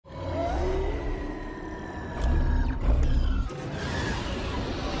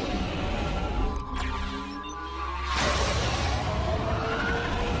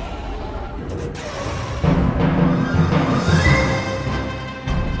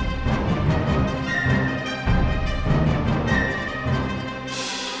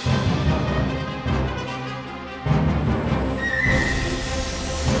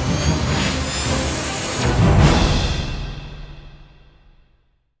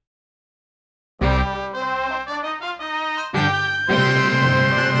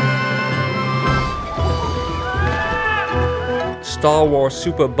Star Wars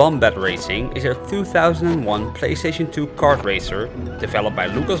Super Bombad Racing is a 2001 PlayStation 2 kart racer developed by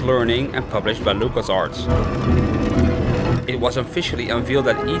Lucas Learning and published by LucasArts. It was officially unveiled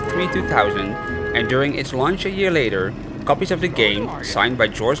at E3 2000, and during its launch a year later, copies of the game, signed by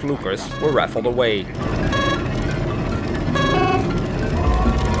George Lucas, were raffled away.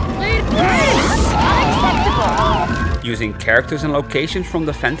 Using characters and locations from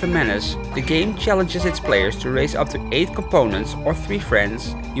the Phantom Menace, the game challenges its players to race up to 8 components or 3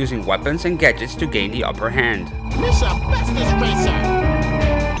 friends, using weapons and gadgets to gain the upper hand.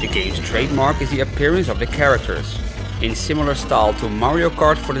 The game's trademark is the appearance of the characters. In similar style to Mario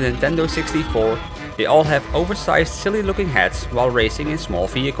Kart for the Nintendo 64, they all have oversized, silly looking hats while racing in small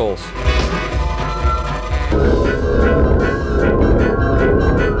vehicles.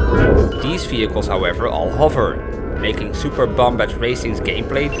 These vehicles, however, all hover, making Super Bombad Racing's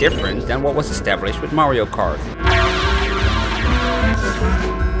gameplay different than what was established with Mario Kart.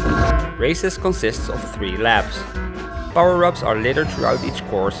 Races consist of 3 laps. Power-ups are littered throughout each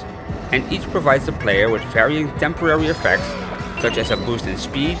course, and each provides the player with varying temporary effects, such as a boost in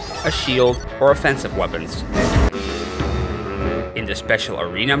speed, a shield, or offensive weapons. In the special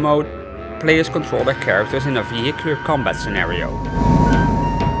arena mode, players control their characters in a vehicular combat scenario.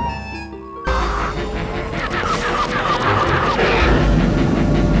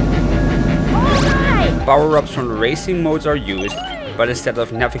 Power-ups from the racing modes are used, but instead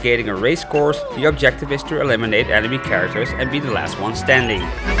of navigating a race course, the objective is to eliminate enemy characters and be the last one standing.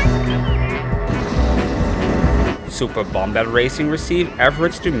 Super Bombad Racing received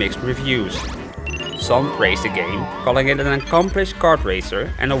average to mixed reviews. Some praised the game, calling it an accomplished kart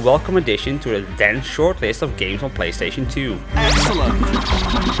racer and a welcome addition to the dense short list of games on PlayStation 2. Excellent!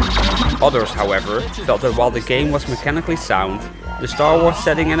 Others, however, felt that while the game was mechanically sound, the Star Wars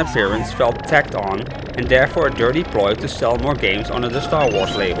setting and appearance felt tacked on, and therefore a dirty ploy to sell more games under the Star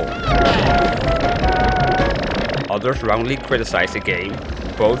Wars label. Others roundly criticized the game,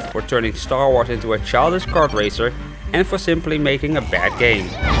 both for turning Star Wars into a childish kart racer and for simply making a bad game.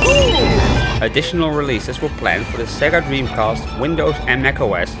 Additional releases were planned for the Sega Dreamcast, Windows and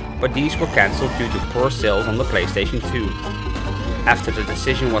macOS, but these were cancelled due to poor sales on the PlayStation 2. After the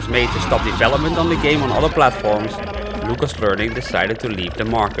decision was made to stop development on the game on other platforms, Lucas Learning decided to leave the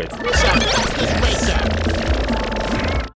market.